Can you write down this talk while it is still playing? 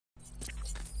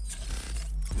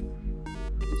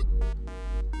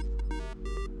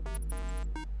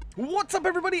What's up,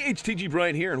 everybody? HTG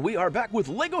Brian here, and we are back with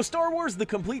LEGO Star Wars The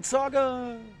Complete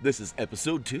Saga. This is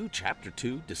Episode 2, Chapter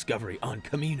 2, Discovery on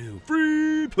Kamino.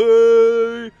 Free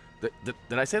play!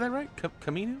 Did I say that right?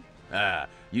 Kamino?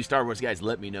 You Star Wars guys,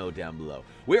 let me know down below.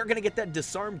 We are going to get that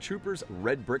Disarm Troopers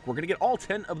red brick. We're going to get all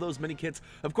 10 of those mini kits.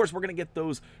 Of course, we're going to get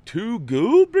those 2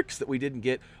 gold bricks that we didn't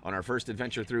get on our first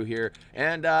adventure through here.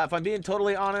 And if I'm being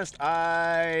totally honest,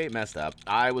 I messed up.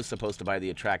 I was supposed to buy the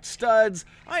attract studs.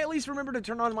 I at least remember to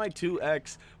turn on my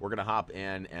 2X. We're going to hop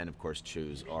in and, of course,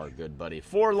 choose our good buddy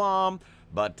Forlom.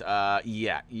 But,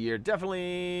 yeah, you're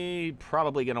definitely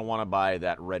probably going to want to buy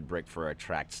that red brick for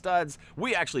attract studs.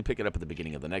 We actually pick it up at the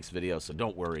beginning of the next video, so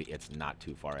don't worry, it's not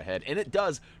too far ahead. And it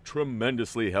does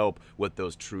tremendously help with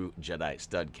those true Jedi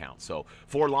stud counts. So,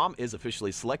 Forlom is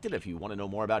officially selected. If you want to know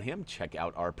more about him, check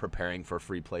out our Preparing for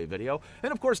Free Play video.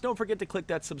 And, of course, don't forget to click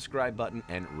that subscribe button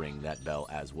and ring that bell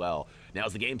as well. Now,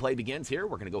 as the gameplay begins here,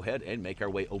 we're going to go ahead and make our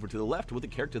way over to the left with a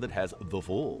character that has the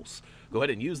Force. Go ahead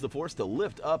and use the Force to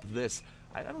lift up this...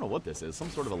 I don't know what this is, some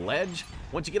sort of a ledge.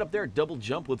 Once you get up there, double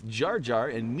jump with Jar Jar,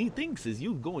 and me thinks is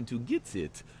you going to get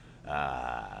it.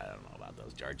 I don't know about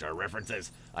those Jar Jar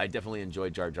references. I definitely enjoy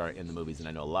Jar Jar in the movies, and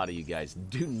I know a lot of you guys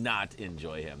do not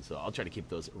enjoy him, so I'll try to keep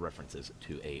those references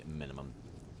to a minimum.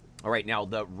 All right, now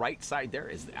the right side there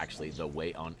is actually the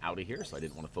way on out of here, so I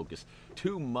didn't want to focus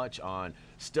too much on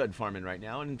stud farming right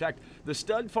now. And in fact, the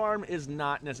stud farm is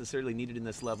not necessarily needed in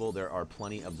this level. There are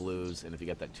plenty of blues, and if you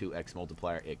got that 2x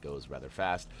multiplier, it goes rather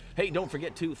fast. Hey, don't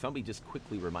forget too, Thumbie just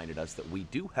quickly reminded us that we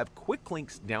do have quick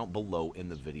links down below in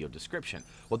the video description.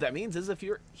 What that means is if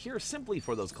you're here simply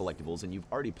for those collectibles and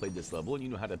you've already played this level and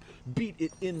you know how to beat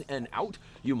it in and out,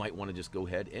 you might want to just go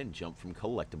ahead and jump from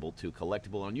collectible to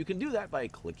collectible, and you can do that by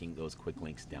clicking those quick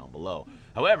links down below.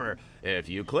 However, if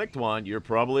you clicked one, you're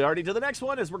probably already to the next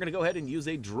one, as we're going to go ahead and use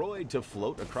a droid to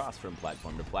float across from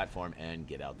platform to platform and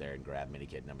get out there and grab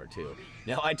Minikit number 2.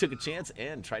 Now, I took a chance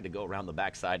and tried to go around the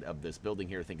backside of this building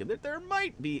here thinking that there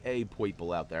might be a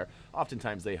Poiple out there.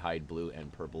 Oftentimes, they hide blue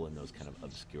and purple in those kind of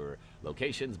obscure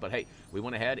locations, but hey, we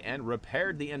went ahead and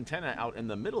repaired the antenna out in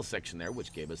the middle section there,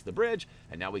 which gave us the bridge,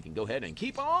 and now we can go ahead and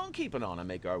keep on keeping on and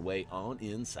make our way on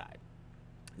inside.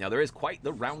 Now, there is quite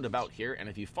the roundabout here, and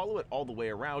if you follow it all the way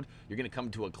around, you're going to come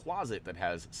to a closet that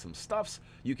has some stuffs.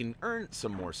 You can earn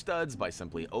some more studs by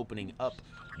simply opening up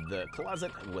the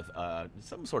closet with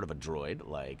some sort of a droid,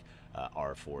 like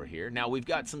R4 here. Now, we've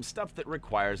got some stuff that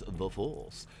requires the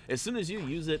Force. As soon as you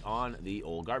use it on the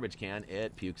old garbage can,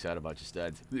 it pukes out a bunch of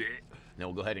studs. Now,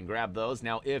 we'll go ahead and grab those.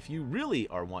 Now, if you really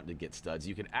are wanting to get studs,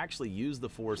 you can actually use the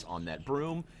Force on that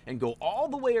broom and go all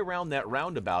the way around that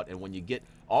roundabout, and when you get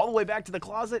all the way back to the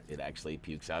closet, it actually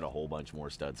pukes out a whole bunch more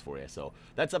studs for you. So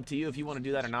that's up to you if you want to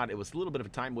do that or not. It was a little bit of a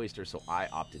time waster, so I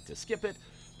opted to skip it.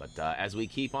 But as we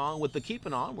keep on with the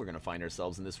keeping on, we're going to find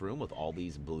ourselves in this room with all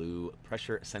these blue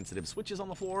pressure-sensitive switches on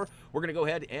the floor. We're going to go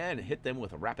ahead and hit them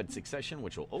with a rapid succession,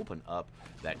 which will open up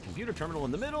that computer terminal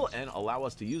in the middle and allow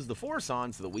us to use the Force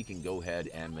on so that we can go ahead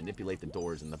and manipulate the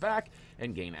doors in the back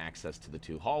and gain access to the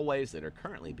 2 hallways that are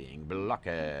currently being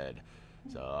blocked.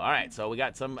 So, alright, so we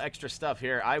got some extra stuff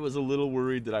here. I was a little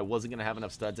worried that I wasn't going to have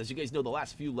enough studs. As you guys know, the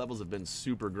last few levels have been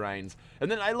super grinds.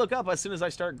 And then I look up as soon as I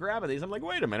start grabbing these, I'm like,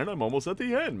 wait a minute, I'm almost at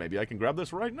the end. Maybe I can grab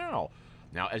this right now.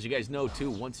 Now, as you guys know,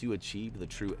 too, once you achieve the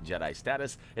true Jedi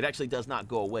status, it actually does not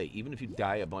go away. Even if you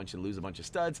die a bunch and lose a bunch of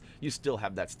studs, you still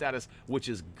have that status, which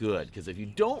is good. Because if you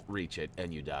don't reach it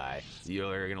and you die,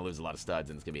 you're going to lose a lot of studs,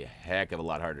 and it's going to be a heck of a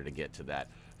lot harder to get to that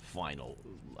final,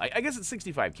 I guess it's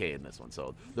 65K in this one,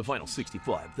 so the final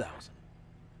 65,000.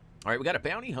 All right, we got a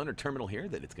bounty hunter terminal here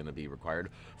that it's going to be required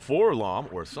for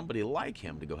Forlom or somebody like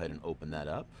him to go ahead and open that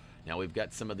up. Now, we've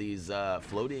got some of these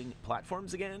floating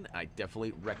platforms again. I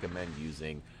definitely recommend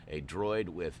using a droid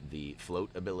with the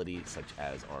float ability, such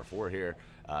as R4 here.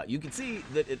 You can see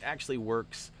that it actually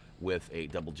works with a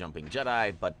double jumping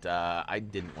Jedi, but I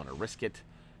didn't want to risk it.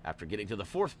 After getting to the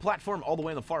 4th platform all the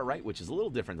way on the far right, which is a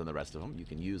little different than the rest of them, you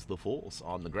can use the Force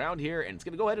on the ground here, and it's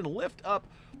going to go ahead and lift up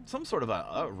some sort of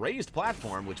a raised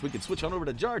platform, which we could switch on over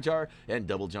to Jar Jar and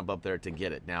double jump up there to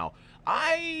get it. Now,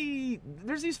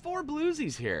 there's these 4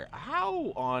 bluesies here.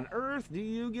 How on earth do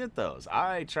you get those?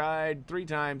 I tried 3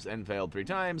 times and failed 3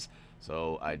 times,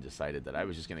 so I decided that I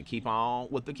was just going to keep on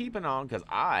with the keeping on because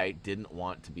I didn't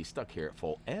want to be stuck here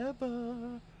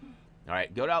forever. All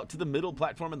right, go out to the middle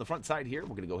platform on the front side here. We're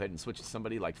going to go ahead and switch to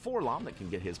somebody like Forlom that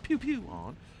can get his pew-pew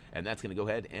on. And that's going to go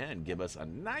ahead and give us a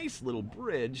nice little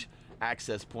bridge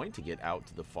access point to get out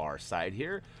to the far side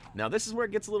here. Now, this is where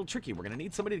it gets a little tricky. We're going to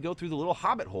need somebody to go through the little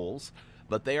hobbit holes.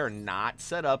 but they are not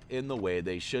set up in the way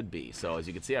they should be. So as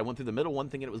you can see, I went through the middle one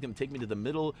thinking it was going to take me to the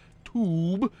middle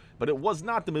tube, but it was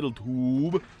not the middle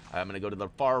tube. I'm going to go to the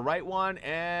far right one,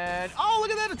 and oh, look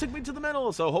at that, it took me to the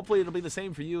middle. So hopefully it'll be the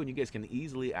same for you, and you guys can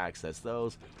easily access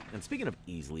those. And speaking of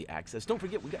easily access, don't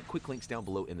forget we got quick links down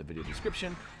below in the video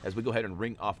description. As we go ahead and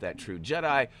ring off that True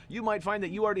Jedi, you might find that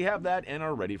you already have that and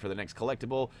are ready for the next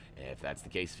collectible. If that's the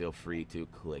case, feel free to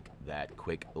click that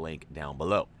quick link down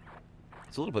below.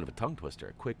 It's a little bit of a tongue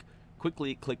twister.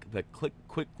 Quickly click the quick.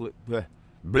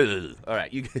 All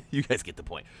right, you guys get the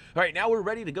point. All right, now we're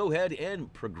ready to go ahead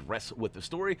and progress with the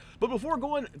story. But before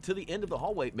going to the end of the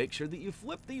hallway, make sure that you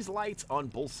flip these lights on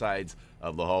both sides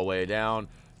of the hallway down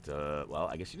to, well,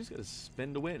 I guess you just got to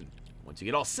spin to win. Once you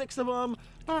get all 6 of them,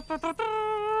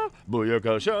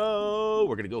 Booyaka Show!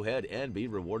 We're going to go ahead and be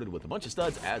rewarded with a bunch of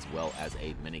studs as well as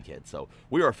a Minikit. So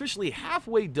we are officially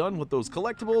halfway done with those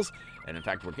collectibles, and in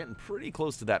fact, we're getting pretty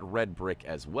close to that red brick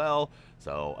as well.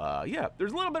 So yeah,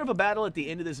 there's a little bit of a battle at the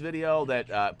end of this video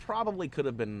that probably could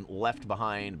have been left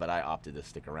behind, but I opted to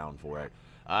stick around for it.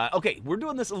 Okay, we're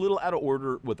doing this a little out of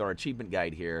order with our achievement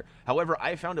guide here. However,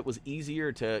 I found it was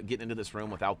easier to get into this room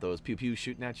without those pew-pews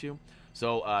shooting at you.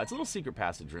 So it's a little secret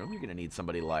passage room. You're going to need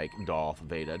somebody like Darth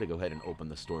Vader to go ahead and open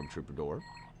the Stormtrooper door.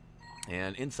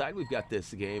 And inside we've got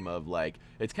this game of like,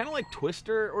 it's kind of like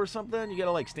Twister or something. You got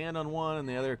to like stand on one and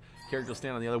the other character will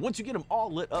stand on the other. Once you get them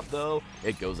all lit up though,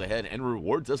 it goes ahead and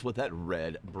rewards us with that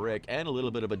red brick and a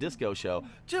little bit of a disco show.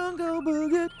 Jungle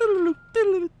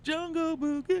Boogie, Jungle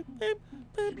Boogie.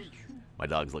 My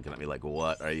dog's looking at me like,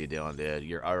 what are you doing, dude?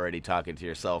 You're already talking to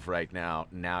yourself right now.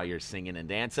 Now you're singing and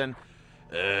dancing.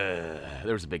 There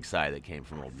was a big sigh that came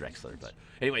from old Drexler. But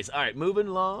anyways, all right, moving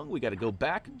along. We got to go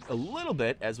back a little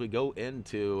bit as we go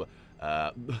into,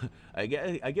 I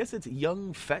guess it's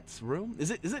Young Fett's room.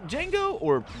 Is it Django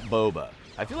or Boba?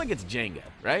 I feel like it's Jenga,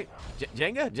 right?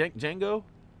 Django?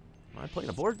 Am I playing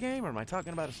a board game or am I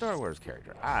talking about a Star Wars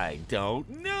character? I don't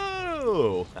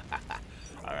know.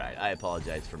 All right, I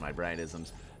apologize for my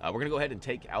Brianisms. We're going to go ahead and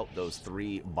take out those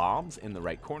 3 bombs in the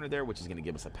right corner there, which is going to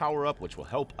give us a power-up, which will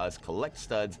help us collect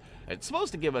studs. It's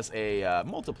supposed to give us a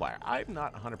multiplier. I'm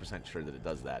not 100% sure that it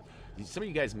does that. Some of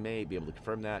you guys may be able to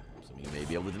confirm that. Some of you may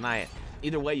be able to deny it.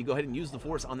 Either way, you go ahead and use the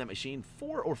force on that machine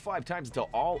 4 or 5 times until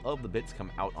all of the bits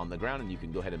come out on the ground, and you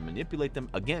can go ahead and manipulate them,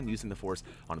 again, using the force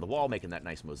onto the wall, making that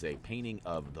nice mosaic painting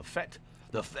of the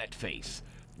Fett face.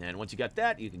 And once you got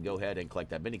that, you can go ahead and collect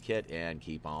that Minikit and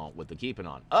keep on with the keeping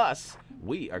on. Us,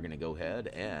 we are going to go ahead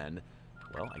and,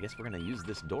 well, I guess we're going to use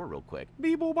this door real quick.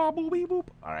 Beep boop, bop, boop, beep boop.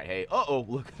 All right, hey, uh-oh,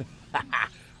 look.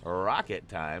 Rocket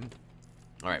time.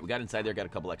 All right, we got inside there, got a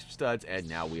couple extra studs, and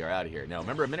now we are out of here. Now,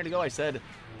 remember a minute ago I said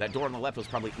that door on the left was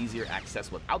probably easier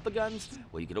access without the guns?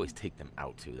 Well, you could always take them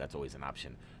out, too. That's always an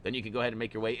option. Then you can go ahead and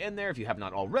make your way in there if you have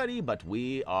not already, but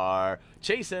we are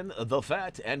chasing the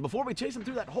Fett. And before we chase him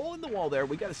through that hole in the wall there,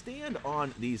 we got to stand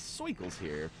on these circles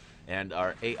here, and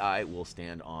our AI will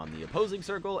stand on the opposing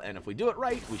circle, and if we do it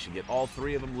right, we should get all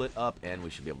 3 of them lit up, and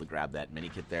we should be able to grab that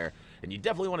Minikit there. And you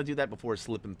definitely want to do that before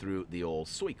slipping through the old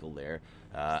circle there.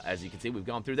 As you can see, we've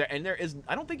gone through there, and there is,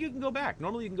 I don't think you can go back.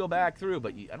 Normally you can go back through,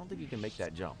 but I don't think you can make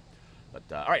that jump. But,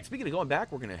 all right, speaking of going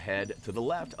back, we're going to head to the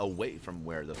left, away from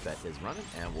where the Fett is running,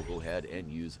 and we'll go ahead and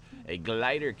use a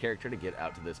glider character to get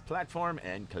out to this platform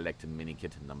and collect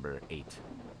Minikit number 8.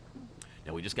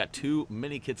 Now, we just got 2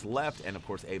 Minikits left, and, of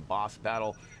course, a boss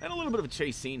battle, and a little bit of a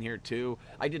chase scene here, too.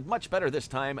 I did much better this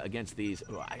time against these.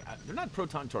 They're not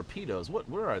proton torpedoes. What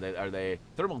are they? Are they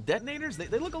thermal detonators? They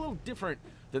look a little different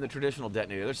than the traditional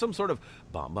detonator. There's some sort of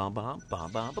bomb, bomb, bomb,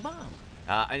 bomb, bomb, bomb, bomb.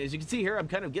 And as you can see here, I'm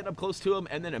kind of getting up close to them,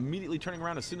 and then immediately turning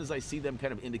around as soon as I see them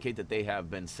kind of indicate that they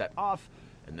have been set off.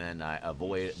 And then I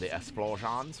avoid the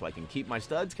explosion so I can keep my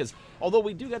studs, because although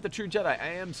we do got the True Jedi,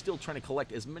 I am still trying to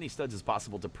collect as many studs as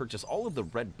possible to purchase all of the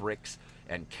red bricks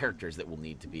and characters that will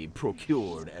need to be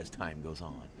procured as time goes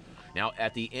on. Now,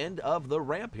 at the end of the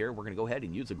ramp here, we're going to go ahead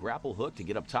and use a grapple hook to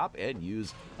get up top and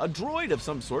use a droid of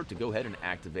some sort to go ahead and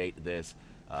activate this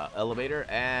elevator.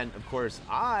 And, of course,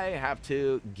 I have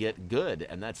to get good,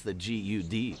 and that's the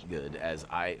G-U-D, good, as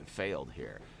I failed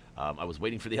here. I was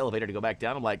waiting for the elevator to go back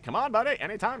down. I'm like, come on, buddy,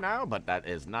 anytime now. But that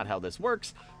is not how this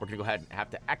works. We're going to go ahead and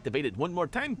have to activate it one more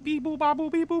time. Beep, boop, bop,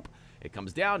 boop, beep, boop. It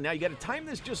comes down. Now you got to time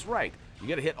this just right. You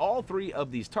got to hit all 3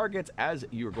 of these targets as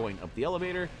you're going up the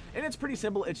elevator. And it's pretty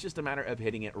simple. It's just a matter of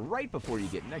hitting it right before you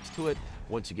get next to it.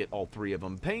 Once you get all 3 of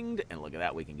them pinged, and look at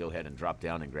that, we can go ahead and drop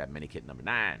down and grab Minikit number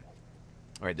 9.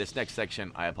 All right, this next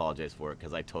section, I apologize for it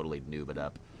because I totally noob it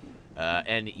up.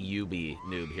 N-U-B,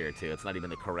 noob here, too. It's not even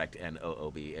the correct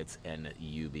N-O-O-B. It's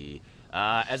N-U-B.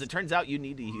 As it turns out, you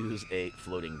need to use a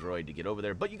floating droid to get over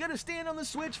there, but you gotta stand on the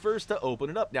switch first to open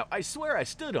it up. Now, I swear I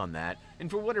stood on that,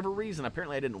 and for whatever reason,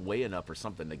 apparently I didn't weigh enough or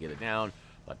something to get it down,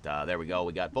 but there we go.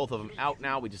 We got both of them out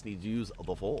now. We just need to use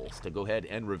the Force to go ahead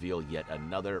and reveal yet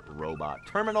another robot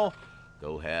terminal.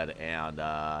 Go ahead and,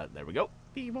 there we go.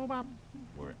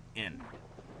 We're in.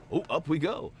 Oh, up we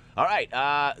go. All right,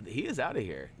 he is out of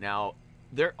here. Now,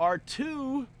 there are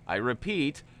two, I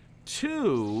repeat,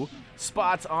 two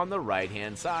spots on the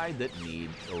right-hand side that need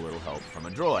a little help from a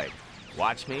droid.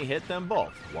 Watch me hit them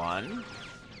both. One,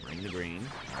 bring the green.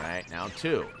 All right, now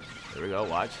two. There we go,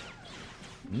 watch.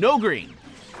 No green.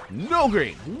 No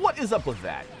green. What is up with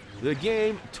that? The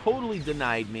game totally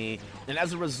denied me, and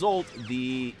as a result,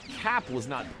 the cap was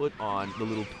not put on the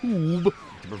little tube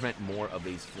to prevent more of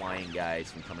these flying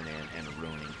guys from coming in and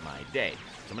ruining my day.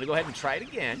 So I'm going to go ahead and try it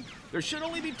again. There should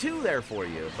only be two there for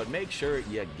you, but make sure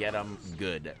you get them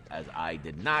good, as I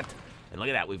did not. And look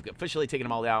at that, we've officially taken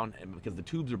them all down, and because the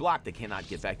tubes are blocked, they cannot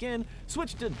get back in.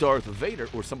 Switch to Darth Vader,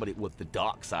 or somebody with the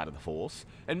dark side of the Force,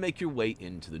 and make your way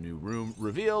into the new room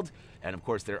revealed. And of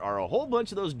course, there are a whole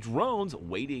bunch of those drones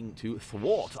waiting to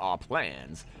thwart our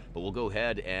plans. But we'll go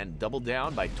ahead and double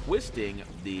down by twisting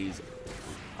these,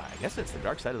 I guess it's the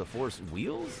dark side of the Force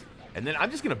wheels? And then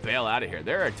I'm just going to bail out of here.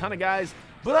 There are a ton of guys,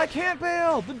 but I can't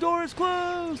bail. The door is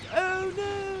closed. Oh,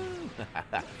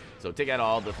 no. So take out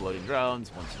all the floating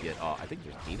drones. Once you get all, I think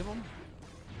there's 8 of them?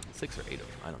 6 or 8 of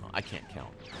them. I don't know. I can't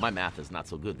count. My math is not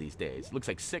so good these days. Looks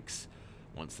like 6.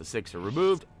 Once the 6 are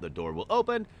removed, the door will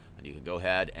open, and you can go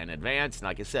ahead and advance. And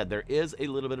like I said, there is a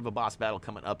little bit of a boss battle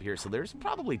coming up here, so there's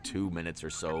probably 2 minutes or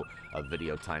so of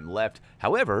video time left.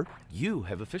 However, you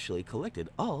have officially collected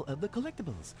all of the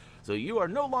collectibles, so you are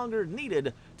no longer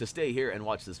needed to stay here and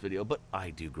watch this video, but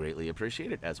I do greatly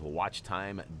appreciate it, as watch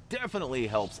time definitely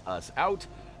helps us out.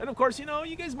 And of course, you know,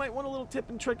 you guys might want a little tip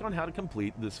and trick on how to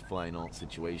complete this final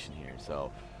situation here.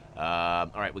 So, all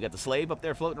right, we got the slave up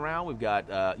there floating around. We've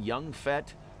got young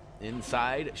Fett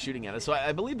inside shooting at us. So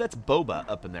I believe that's Boba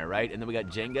up in there, right? And then we got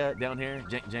Jenga down here.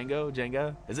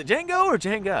 Jenga? Is it Django or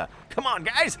Jenga? Come on,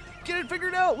 guys, get it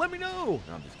figured out. Let me know.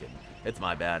 No, I'm just kidding. It's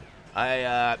my bad.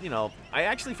 You know, I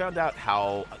actually found out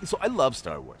how. So I love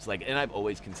Star Wars, like, and I've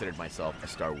always considered myself a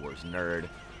Star Wars nerd.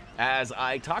 As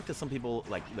I talk to some people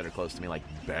like that are close to me, like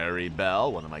Barry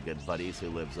Bell, one of my good buddies who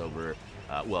lives over,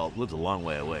 well, lives a long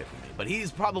way away from me, but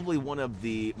he's probably one of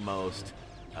the most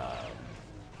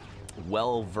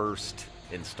well-versed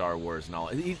in Star Wars and all.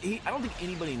 I don't think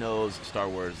anybody knows Star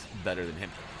Wars better than him,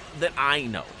 that I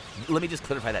know. Let me just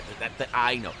clarify that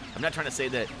I know. I'm not trying to say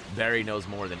that Barry knows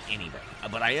more than anybody,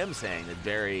 but I am saying that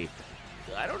Barry,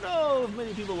 I don't know if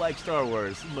many people like Star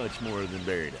Wars much more than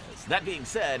Barry does. That being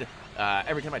said,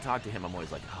 every time I talk to him, I'm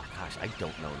always like, oh gosh, I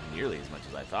don't know nearly as much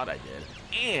as I thought I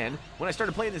did. And when I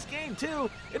started playing this game too,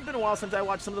 it'd been a while since I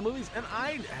watched some of the movies, and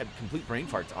I had complete brain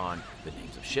farts on the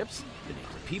names of ships, the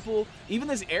names of people, even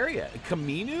this area,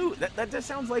 Kamino. That just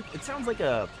sounds like, it sounds like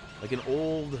an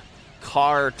old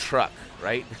car truck,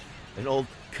 right? An old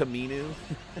Kamino.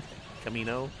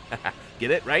 Kamino.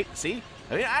 Get it, right? See?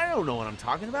 I mean, I don't know what I'm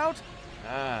talking about.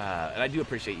 And I do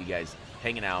appreciate you guys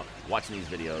hanging out, watching these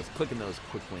videos, clicking those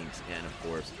quick links, and of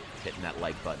course, hitting that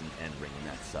like button and ringing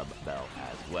that sub bell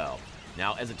as well.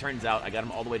 Now, as it turns out, I got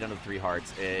them all the way down to 3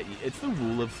 hearts. It's the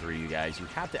rule of 3, you guys. You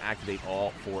have to activate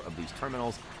all 4 of these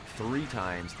terminals 3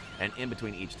 times, and in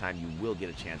between each time, you will get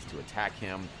a chance to attack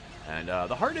him. And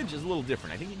the heartage is a little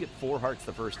different. I think you get 4 hearts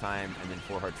the first time, and then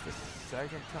 4 hearts the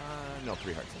second time. No,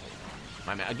 3 hearts the second time.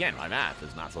 My math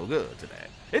is not so good today.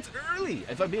 It's early.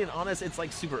 If I'm being honest, it's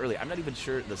like super early. I'm not even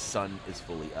sure the sun is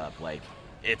fully up. Like,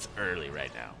 it's early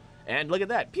right now. And look at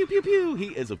that. Pew, pew, pew. He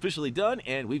is officially done,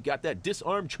 and we've got that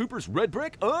Disarm Trooper's red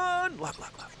brick on.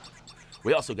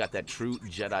 We also got that true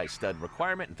Jedi stud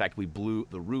requirement. In fact, we blew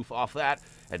the roof off that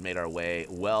and made our way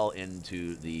well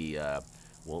into the,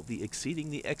 well, the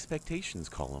exceeding the expectations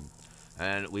column.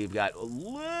 And we've got a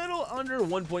little under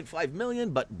 1.5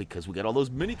 million, but because we got all those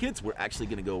mini kits, we're actually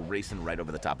going to go racing right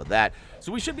over the top of that.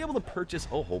 So we should be able to purchase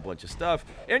a whole bunch of stuff,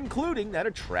 including that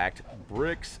attract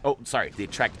bricks. Oh, sorry, the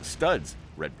attract studs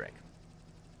red brick.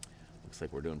 Looks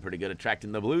like we're doing pretty good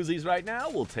attracting the bluesies right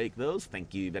now. We'll take those.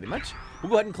 Thank you very much.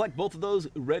 We'll go ahead and collect both of those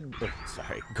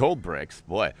gold bricks.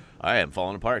 Boy, I am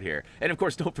falling apart here. And of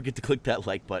course, don't forget to click that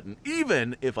like button,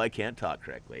 even if I can't talk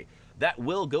correctly. That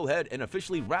will go ahead and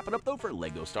officially wrap it up, though, for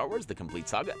LEGO Star Wars, The Complete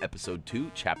Saga, Episode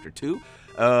 2, Chapter 2,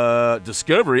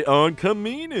 Discovery on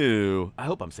Kamino. I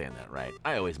hope I'm saying that right.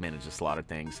 I always manage to slaughter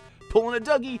things. pulling a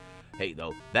Dougie. Hey,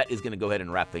 though, that is going to go ahead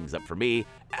and wrap things up for me.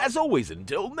 As always,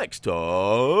 until next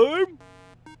time,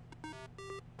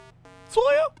 see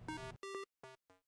ya!